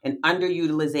population and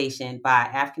underutilization by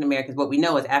African Americans. What we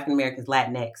know is African Americans,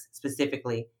 Latinx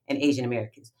specifically, and Asian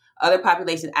Americans. Other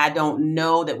populations, I don't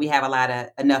know that we have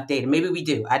enough data. Maybe we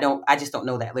do. I just don't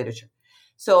know that literature.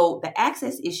 So the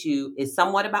access issue is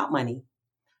somewhat about money.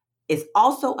 It's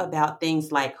also about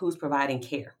things like who's providing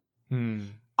care.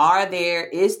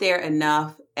 Is there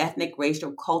enough ethnic,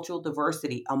 racial, cultural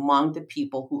diversity among the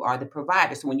people who are the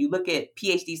providers? So when you look at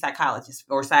PhD psychologists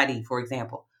or PsyD, for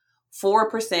example,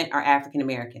 4% are African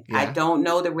American. Yeah. I don't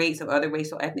know the rates of other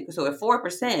racial ethnic. So at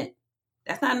 4%,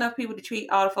 that's not enough people to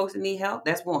treat all the folks that need help.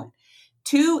 That's one.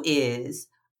 Two is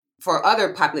for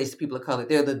other populations, people of color,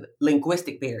 they're the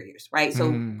linguistic barriers, right?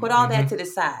 So put all that to the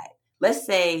side. Let's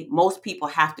say most people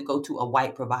have to go to a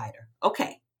white provider.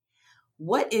 Okay.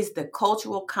 What is the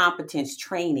cultural competence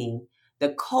training, the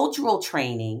cultural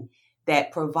training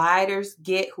that providers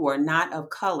get who are not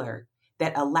of color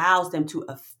that allows them to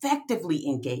effectively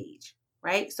engage,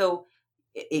 right? So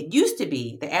it used to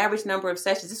be the average number of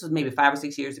sessions, this was maybe 5 or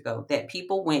 6 years ago, that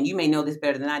people went, you may know this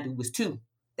better than I do, was 2.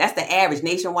 That's the average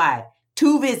nationwide,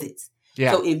 2 visits.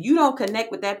 Yeah. So if you don't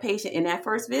connect with that patient in that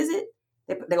first visit,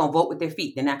 they're going to vote with their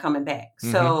feet. They're not coming back.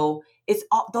 So it's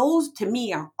all, those to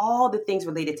me are all the things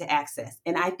related to access.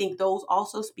 And I think those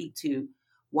also speak to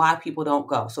why people don't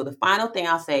go. So the final thing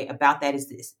I'll say about that is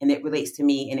this, and it relates to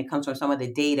me, and it comes from some of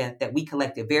the data that we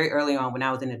collected very early on when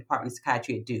I was in the Department of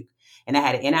Psychiatry at Duke. And I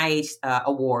had an NIH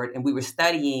award, and we were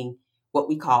studying what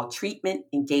we call treatment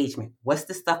engagement. What's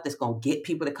the stuff that's going to get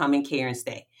people to come in care and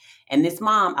stay? And this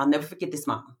mom, I'll never forget this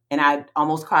mom. And I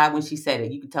almost cried when she said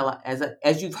it. You can tell,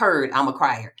 as you've heard, I'm a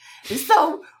crier. And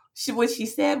so what she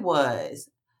said was,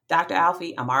 Dr.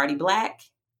 Alfiee, I'm already Black.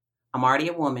 I'm already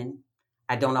a woman.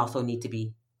 I don't also need to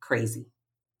be crazy.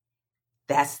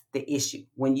 That's the issue.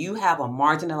 When you have a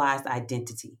marginalized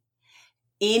identity,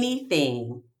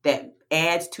 anything that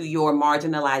adds to your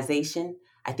marginalization,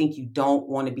 I think you don't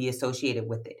want to be associated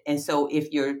with it. And so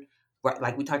if you're,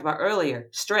 like we talked about earlier,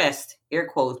 stressed, air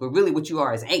quotes, but really what you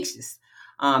are is anxious.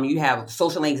 You have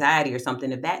social anxiety or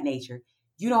something of that nature.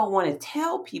 You don't want to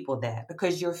tell people that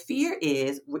because your fear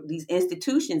is these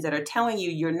institutions that are telling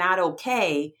you you're not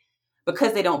okay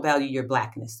because they don't value your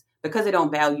Blackness, because they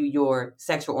don't value your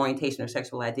sexual orientation or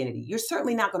sexual identity. You're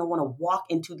certainly not going to want to walk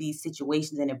into these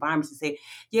situations and environments and say,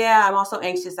 yeah, I'm also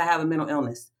anxious. I have a mental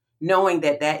illness, knowing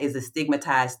that that is a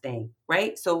stigmatized thing,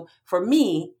 right? So for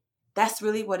me, that's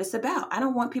really what it's about. I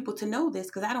don't want people to know this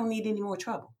because I don't need any more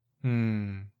trouble.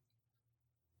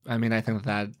 I mean, I think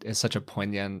that is such a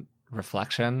poignant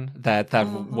reflection that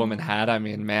woman had. I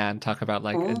mean, man, talk about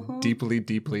like a deeply,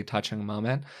 deeply touching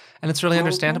moment. And it's really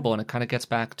understandable. And it kind of gets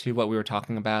back to what we were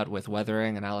talking about with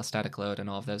weathering and allostatic load and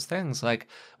all of those things. Like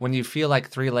when you feel like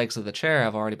 3 legs of the chair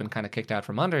have already been kind of kicked out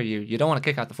from under you, you don't want to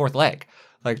kick out the 4th leg.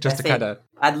 Like just That's to kind of...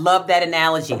 I love that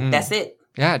analogy. That's it.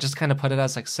 Yeah, just kind of put it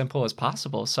as like simple as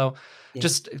possible. So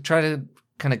just try to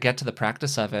kind of get to the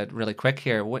practice of it really quick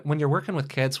here. When you're working with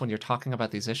kids, when you're talking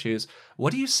about these issues,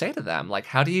 what do you say to them? Like,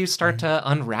 how do you start to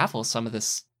unravel some of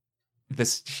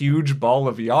this huge ball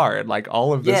of yarn, like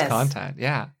all of this content?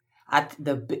 Yeah.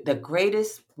 The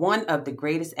greatest, one of the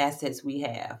greatest assets we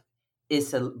have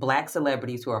is Black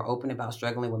celebrities who are open about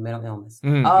struggling with mental illness.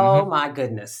 Oh my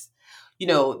goodness. You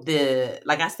know,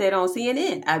 like I said on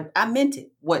CNN, I meant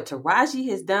it. What Taraji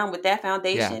has done with that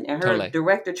foundation and her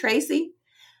director, Tracy,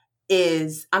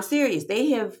 I'm serious.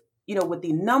 They have, with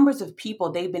the numbers of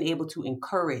people they've been able to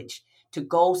encourage to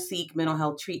go seek mental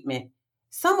health treatment,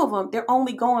 some of them, they're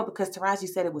only going because Taraji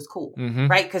said it was cool,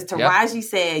 right? Because Taraji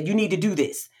said, you need to do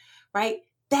this, right?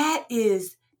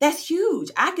 That's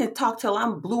huge. I can talk till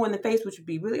I'm blue in the face, which would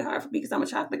be really hard for me because I'm a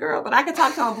chocolate girl, but I can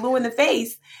talk till I'm blue in the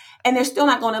face and they're still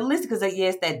not going to listen because,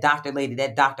 yes, that doctor lady,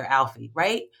 that Dr. Alfiee,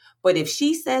 right? But if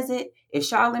she says it, if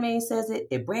Charlamagne says it,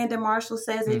 if Brandon Marshall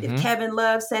says it, if Kevin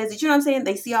Love says it, you know what I'm saying?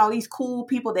 They see all these cool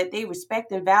people that they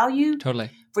respect and value. Totally.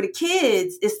 For the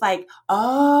kids, it's like,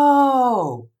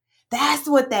 oh, That's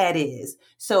what that is.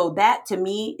 So that to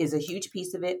me is a huge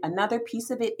piece of it. Another piece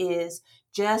of it is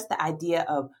just the idea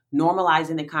of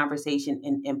normalizing the conversation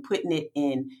and putting it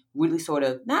in really sort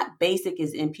of not basic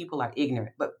as in people are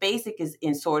ignorant, but basic is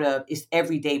in sort of it's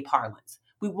everyday parlance.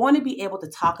 We want to be able to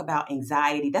talk about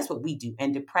anxiety. That's what we do,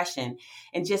 and depression,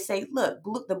 and just say, look,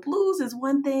 the blues is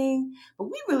one thing, but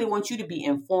we really want you to be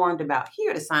informed about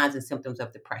here are the signs and symptoms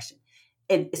of depression.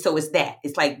 And so it's that.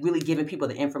 It's like really giving people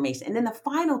the information. And then the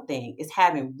final thing is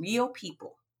having real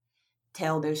people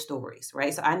tell their stories,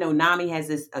 right? So I know NAMI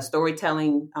has a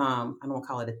storytelling, I don't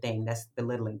call it a thing, that's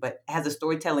belittling, but has a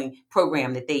storytelling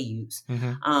program that they use.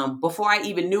 Mm-hmm. Before I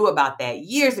even knew about that,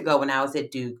 years ago when I was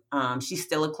at Duke, she's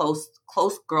still a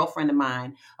close girlfriend of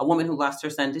mine, a woman who lost her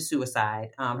son to suicide.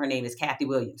 Her name is Kathy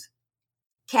Williams.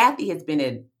 Kathy has been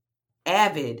an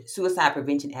avid suicide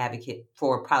prevention advocate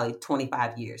for probably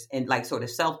 25 years and like sort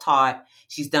of self-taught.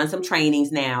 She's done some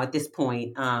trainings now at this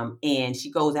point, and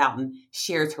she goes out and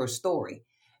shares her story.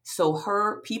 So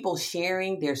her people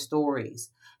sharing their stories.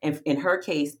 And in her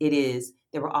case,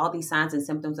 there were all these signs and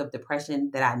symptoms of depression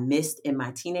that I missed in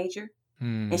my teenager.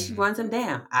 And she runs them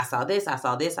down. I saw this, I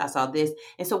saw this, I saw this.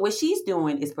 And so what she's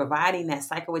doing is providing that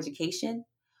psychoeducation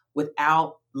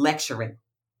without lecturing.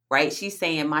 Right? She's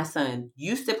saying my son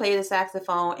used to play the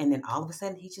saxophone and then all of a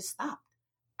sudden he just stopped.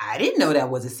 I didn't know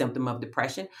that was a symptom of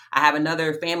depression. I have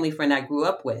another family friend I grew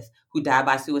up with who died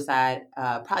by suicide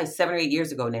probably 7 or 8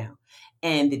 years ago now.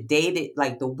 And the day that,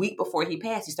 like the week before he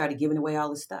passed, he started giving away all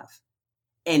his stuff.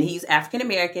 And he's African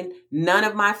American. None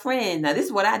of my friends, now this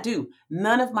is what I do.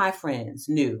 None of my friends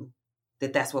knew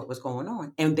that that's what was going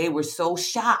on. And they were so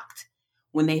shocked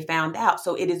when they found out.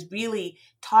 So it is really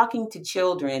talking to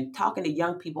children, talking to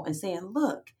young people and saying,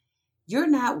 look, you're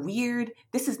not weird.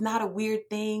 This is not a weird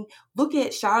thing. Look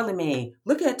at Charlemagne.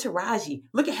 Look at Taraji.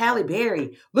 Look at Halle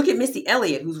Berry. Look at Missy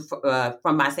Elliott, who's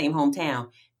from my same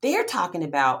hometown. They're talking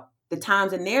about the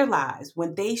times in their lives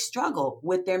when they struggle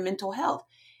with their mental health.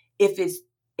 If it's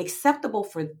acceptable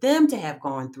for them to have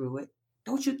gone through it,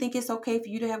 don't you think it's okay for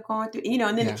you to have gone through,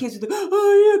 and then the kids are like,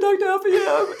 oh yeah,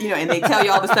 Dr. Alfiee, yeah. And they tell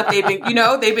you all the stuff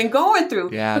they've been going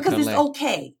through because totally. It's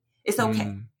okay. It's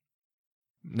okay.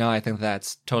 No, I think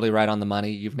that's totally right on the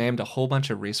money. You've named a whole bunch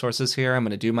of resources here. I'm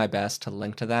going to do my best to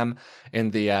link to them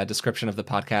in the description of the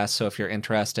podcast. So if you're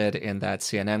interested in that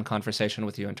CNN conversation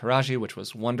with you and Taraji, which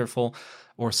was wonderful,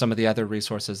 or some of the other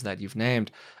resources that you've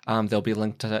named, there'll be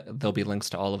links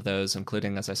to all of those,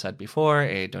 including, as I said before,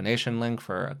 a donation link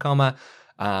for a coma.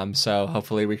 So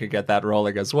hopefully we could get that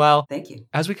rolling as well. Thank you.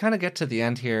 As we kind of get to the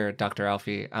end here, Dr.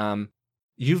 Alfiee,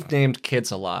 you've named kids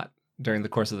a lot during the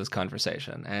course of this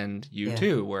conversation, and you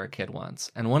too were a kid once.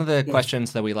 And one of the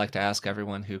questions that we like to ask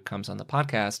everyone who comes on the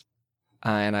podcast,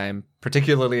 and I'm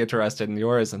particularly interested in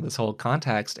yours in this whole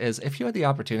context, is if you had the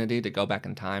opportunity to go back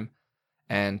in time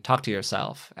and talk to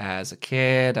yourself as a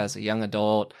kid, as a young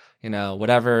adult,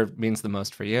 whatever means the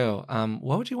most for you,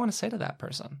 what would you want to say to that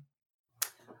person?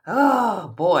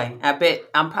 Oh boy, I bet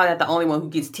I'm probably not the only one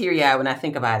who gets teary-eyed when I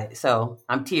think about it. So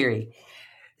I'm teary.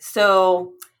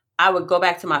 So I would go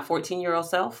back to my 14-year-old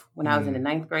self when I was in the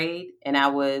 9th grade, and I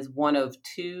was one of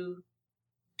two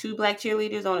black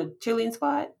cheerleaders on a cheerleading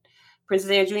squad. Princess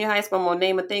Anne Junior High School, I'm gonna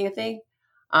name a thing.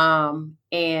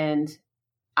 And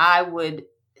I would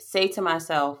say to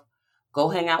myself, go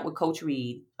hang out with Coach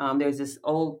Reed. There's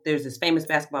this famous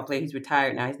basketball player. He's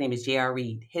retired now. His name is J.R.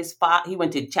 Reed. He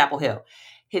went to Chapel Hill.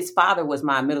 His father was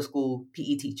my middle school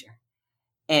PE teacher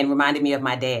and reminded me of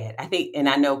my dad.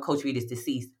 I know Coach Reed is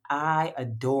deceased. I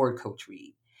adored Coach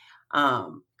Reed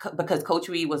because Coach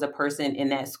Reed was a person in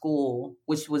that school,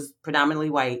 which was predominantly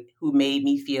white, who made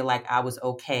me feel like I was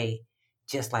okay,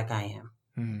 just like I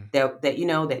am. That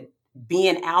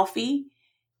being Alfiee,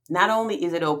 not only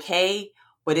is it okay,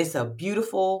 but it's a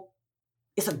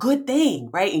good thing,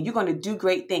 right? And you're going to do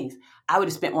great things. I would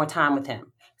have spent more time with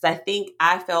him because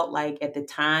I felt like at the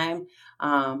time,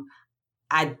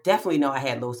 I definitely know I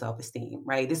had low self-esteem,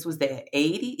 right? This was the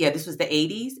 80s. Yeah, this was the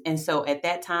 80s. And so at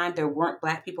that time, there weren't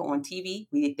Black people on TV.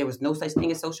 There was no such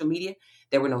thing as social media.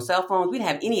 There were no cell phones. We didn't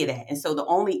have any of that. And so the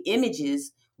only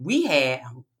images we had,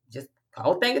 just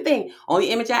call thing a thing,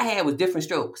 only image I had was Different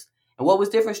Strokes. And what was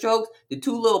Different Strokes? The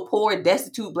two little poor,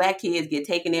 destitute Black kids get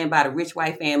taken in by the rich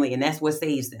white family, and that's what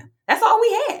saves them. That's all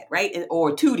we had, right?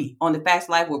 Or Tootie on The Facts of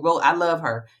Life with I love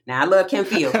her. Now, I love Kim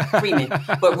Freeman,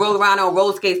 but roll around on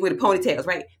roller skates with the ponytails,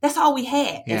 right? That's all we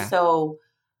had. Yeah. And so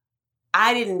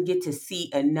I didn't get to see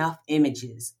enough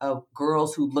images of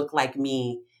girls who look like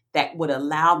me that would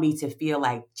allow me to feel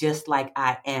like just like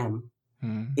I am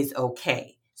is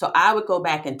okay. So I would go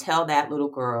back and tell that little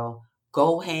girl,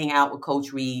 go hang out with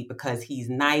Coach Reed because he's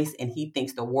nice and he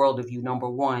thinks the world of you, number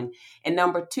one. And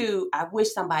number two, I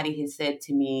wish somebody had said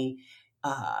to me,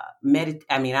 I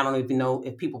don't even know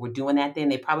if people were doing that then.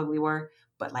 They probably were.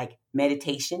 But like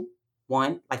meditation,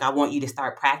 one, like I want you to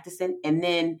start practicing. And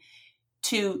then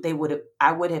two,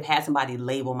 I would have had somebody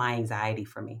label my anxiety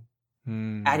for me.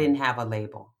 I didn't have a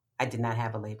label. I did not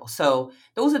have a label. So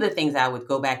those are the things I would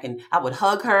go back and I would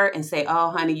hug her and say, oh,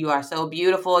 honey, you are so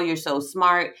beautiful. You're so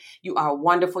smart. You are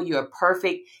wonderful. You are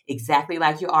perfect, exactly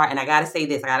like you are. And I got to say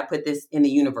this, I got to put this in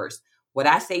the universe. What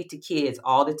I say to kids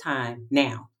all the time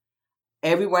now,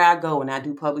 everywhere I go and I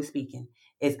do public speaking,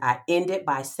 is I end it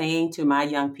by saying to my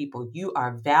young people, you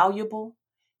are valuable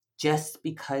just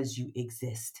because you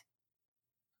exist.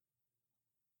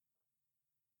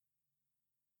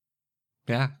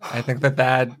 Yeah, I think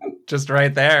that just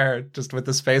right there, just with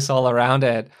the space all around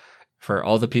it, for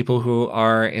all the people who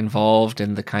are involved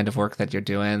in the kind of work that you're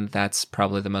doing, that's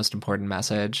probably the most important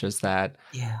message, is that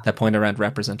that point around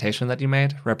representation that you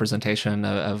made, representation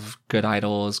of good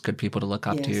idols, good people to look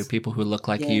up to, people who look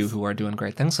like you, who are doing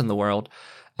great things in the world,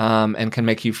 and can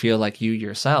make you feel like you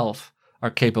yourself are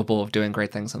capable of doing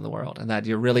great things in the world, and that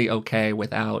you're really okay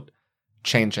without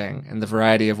changing in the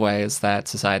variety of ways that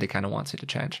society kind of wants you to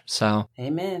change. So,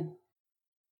 amen.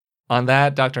 On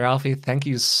that, Dr. Alfiee, thank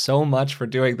you so much for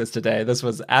doing this today. This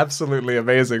was absolutely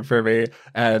amazing for me,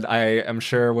 and I am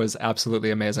sure was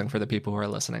absolutely amazing for the people who are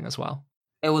listening as well.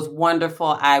 It was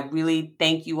wonderful. I really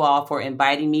thank you all for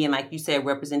inviting me. And like you said,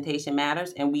 representation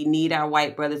matters, and we need our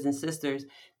white brothers and sisters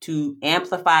to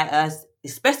amplify us,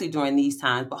 especially during these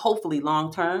times, but hopefully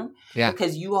long term,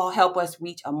 because you all help us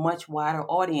reach a much wider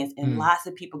audience, and lots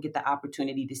of people get the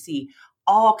opportunity to see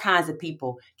all kinds of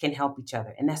people can help each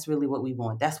other. And that's really what we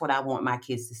want. That's what I want my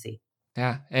kids to see.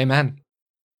 Yeah. Amen.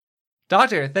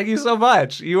 Doctor, thank you so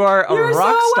much. You are a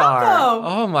rock star. Welcome.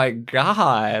 Oh my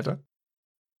God.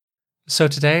 So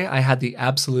today I had the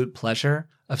absolute pleasure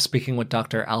of speaking with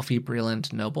Dr. Alfiee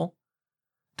Breland Noble.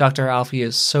 Dr. Alfiee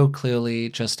is so clearly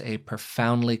just a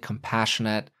profoundly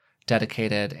compassionate,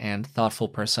 dedicated, and thoughtful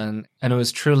person, and it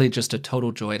was truly just a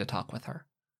total joy to talk with her.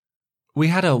 We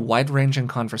had a wide-ranging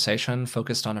conversation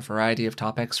focused on a variety of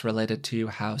topics related to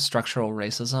how structural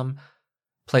racism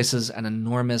places an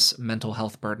enormous mental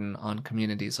health burden on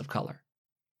communities of color.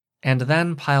 And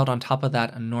then piled on top of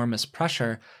that enormous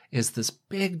pressure is this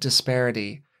big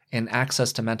disparity in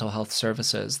access to mental health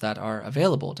services that are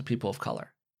available to people of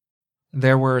color.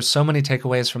 There were so many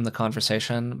takeaways from the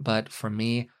conversation, but for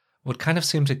me, what kind of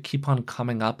seemed to keep on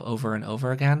coming up over and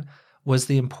over again was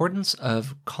the importance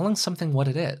of calling something what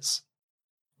it is.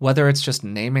 Whether it's just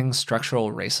naming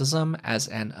structural racism as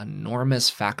an enormous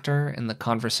factor in the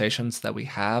conversations that we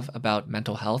have about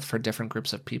mental health for different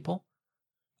groups of people,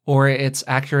 or it's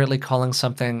accurately calling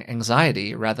something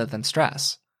anxiety rather than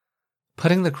stress.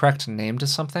 Putting the correct name to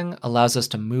something allows us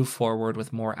to move forward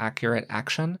with more accurate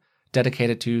action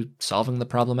dedicated to solving the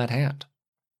problem at hand.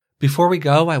 Before we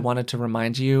go, I wanted to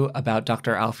remind you about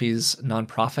Dr. Alfie's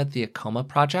nonprofit, the Acoma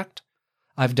Project.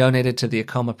 I've donated to the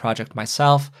Acoma Project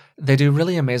myself. They do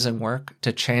really amazing work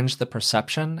to change the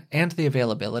perception and the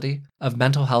availability of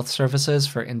mental health services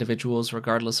for individuals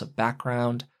regardless of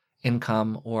background,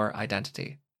 income, or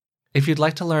identity. If you'd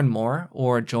like to learn more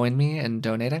or join me in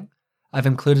donating, I've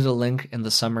included a link in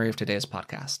the summary of today's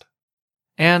podcast.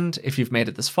 And if you've made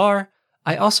it this far,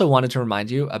 I also wanted to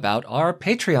remind you about our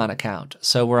Patreon account.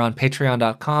 So we're on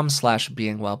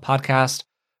patreon.com/beingwellpodcast.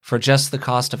 For just the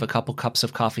cost of a couple cups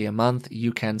of coffee a month,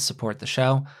 you can support the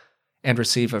show and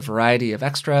receive a variety of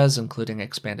extras, including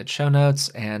expanded show notes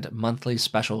and monthly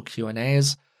special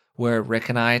Q&As, where Rick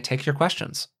and I take your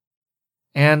questions.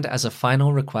 And as a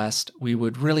final request, we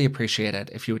would really appreciate it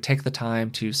if you would take the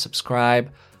time to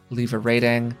subscribe, leave a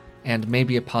rating, and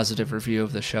maybe a positive review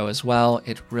of the show as well.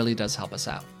 It really does help us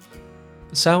out.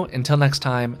 So until next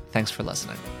time, thanks for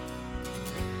listening.